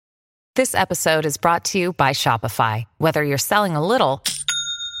This episode is brought to you by Shopify. Whether you're selling a little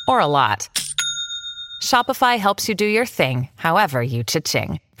or a lot, Shopify helps you do your thing, however you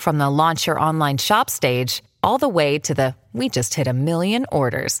cha-ching. From the launch your online shop stage, all the way to the we just hit 1 million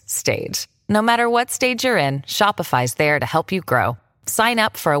orders stage. No matter what stage you're in, Shopify's there to help you grow. Sign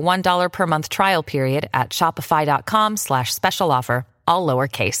up for a $1 per month trial period at shopify.com/special offer, all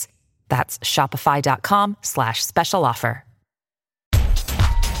lowercase. That's shopify.com/special offer.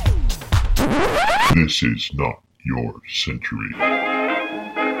 This is not your century.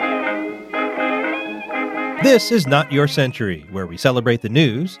 This is Not Your Century, where we celebrate the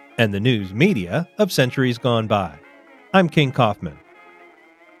news and the news media of centuries gone by. I'm King Kaufman.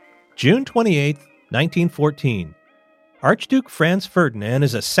 June 28th, 1914. Archduke Franz Ferdinand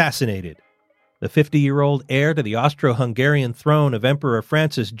is assassinated. The 50-year-old heir to the Austro-Hungarian throne of Emperor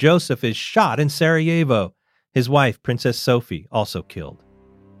Francis Joseph is shot in Sarajevo. His wife, Princess Sophie, also killed.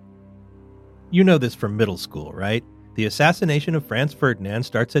 You know this from middle school, right? The assassination of Franz Ferdinand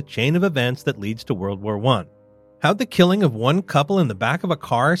starts a chain of events that leads to World War I. How'd the killing of one couple in the back of a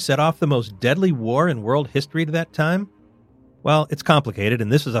car set off the most deadly war in world history to that time? Well, it's complicated,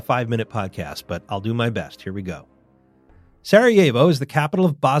 and this is a 5-minute podcast, but I'll do my best. Here we go. Sarajevo is the capital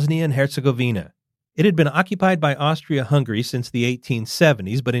of Bosnia and Herzegovina. It had been occupied by Austria-Hungary since the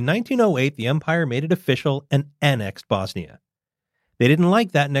 1870s, but in 1908 the empire made it official and annexed Bosnia. They didn't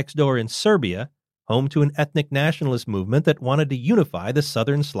like that next door in Serbia, home to an ethnic nationalist movement that wanted to unify the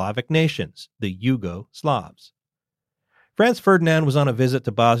southern Slavic nations, the Yugo-Slavs. Franz Ferdinand was on a visit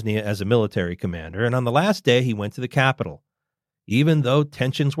to Bosnia as a military commander, and on the last day he went to the capital. Even though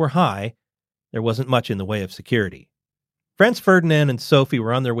tensions were high, there wasn't much in the way of security. Franz Ferdinand and Sophie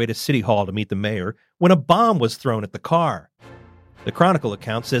were on their way to City Hall to meet the mayor when a bomb was thrown at the car. The Chronicle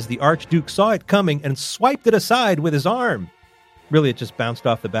account says the Archduke saw it coming and swiped it aside with his arm. Really, it just bounced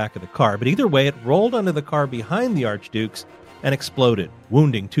off the back of the car, but either way, it rolled onto the car behind the Archduke's and exploded,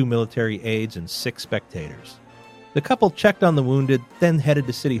 wounding 2 military aides and 6 spectators. The couple checked on the wounded, then headed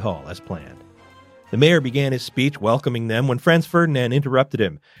to City Hall as planned. The mayor began his speech welcoming them when Franz Ferdinand interrupted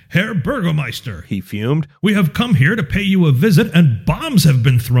him. Herr Bürgermeister, He fumed. we have come here to pay you a visit and bombs have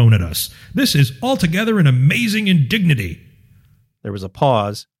been thrown at us. This is altogether an amazing indignity. There was a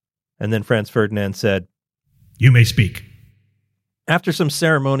pause, and then Franz Ferdinand said, You may speak. After some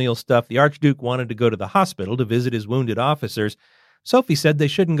ceremonial stuff, the Archduke wanted to go to the hospital to visit his wounded officers. Sophie said they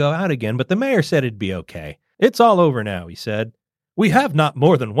shouldn't go out again, but the mayor said it'd be okay. It's all over now, he said. We have not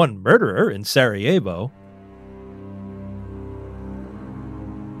more than one murderer in Sarajevo.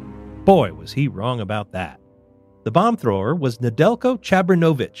 Boy, was he wrong about that. The bomb thrower was Nedeljko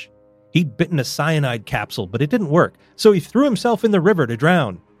Chabrinovic. He'd bitten a cyanide capsule, but it didn't work, so he threw himself in the river to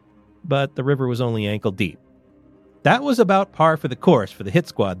drown. But the river was only ankle deep. That was about par for the course for the hit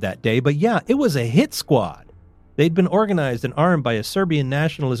squad that day, but yeah, it was a hit squad. They'd been organized and armed by a Serbian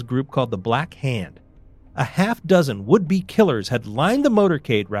nationalist group called the Black Hand. A half-dozen would-be killers had lined the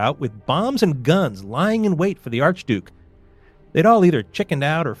motorcade route with bombs and guns lying in wait for the Archduke. They'd all either chickened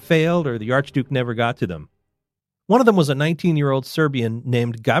out or failed, or the Archduke never got to them. One of them was a 19-year-old Serbian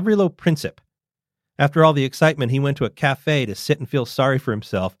named Gavrilo Princip. After all the excitement, he went to a cafe to sit and feel sorry for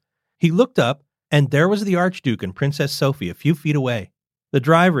himself. He looked up, and there was the Archduke and Princess Sophie a few feet away. The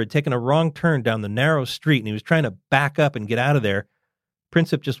driver had taken a wrong turn down the narrow street, and he was trying to back up and get out of there.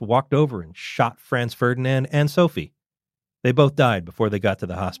 Princip just walked over and shot Franz Ferdinand and Sophie. They both died before they got to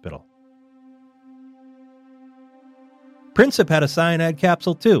the hospital. Princip had a cyanide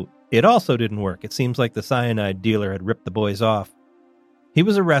capsule too. It also didn't work. It seems like the cyanide dealer had ripped the boys off. He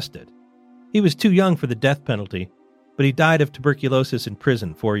was arrested. He was too young for the death penalty, but he died of tuberculosis in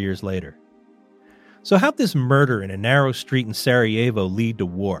prison 4 years later. So how'd this murder in a narrow street in Sarajevo lead to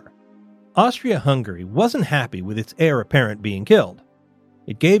war? Austria-Hungary wasn't happy with its heir apparent being killed.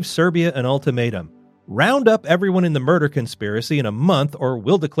 It gave Serbia an ultimatum. Round up everyone in the murder conspiracy in a month or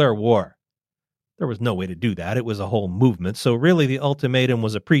we'll declare war. There was no way to do that. It was a whole movement, so really the ultimatum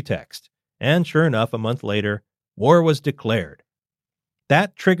was a pretext. And sure enough, a month later, war was declared.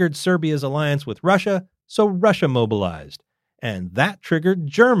 That triggered Serbia's alliance with Russia, so Russia mobilized. And that triggered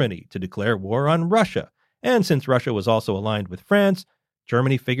Germany to declare war on Russia. And since Russia was also aligned with France,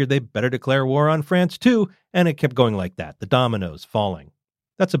 Germany figured they better declare war on France too, and it kept going like that, the dominoes falling.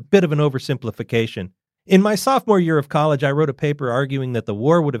 That's a bit of an oversimplification. In my sophomore year of college, I wrote a paper arguing that the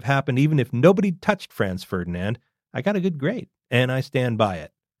war would have happened even if nobody touched Franz Ferdinand. I got a good grade, and I stand by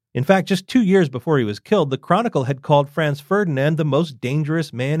it. In fact, just 2 years before he was killed, the Chronicle had called Franz Ferdinand the most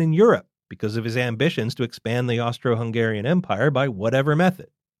dangerous man in Europe because of his ambitions to expand the Austro-Hungarian Empire by whatever method,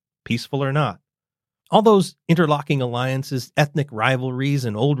 peaceful or not. All those interlocking alliances, ethnic rivalries,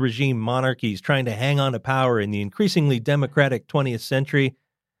 and old regime monarchies trying to hang on to power in the increasingly democratic 20th century,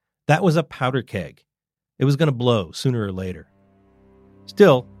 that was a powder keg. It was going to blow sooner or later.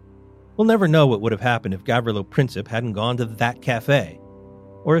 Still, we'll never know what would have happened if Gavrilo Princip hadn't gone to that cafe,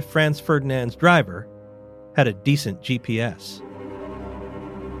 or if Franz Ferdinand's driver had a decent GPS.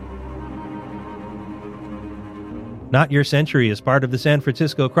 Not Your Century is part of the San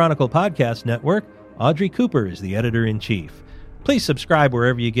Francisco Chronicle podcast network. Audrey Cooper is the editor-in-chief. Please subscribe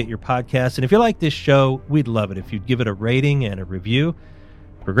wherever you get your podcasts, and if you like this show, we'd love it if you'd give it a rating and a review.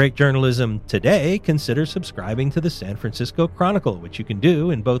 For great journalism today, consider subscribing to the San Francisco Chronicle, which you can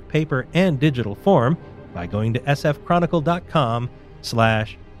do in both paper and digital form by going to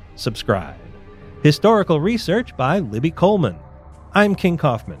sfchronicle.com/subscribe. Historical research by Libby Coleman. I'm King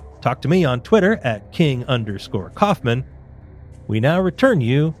Kaufman. Talk to me on Twitter at King_Kaufman. We now return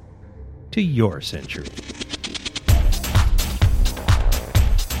you to your century.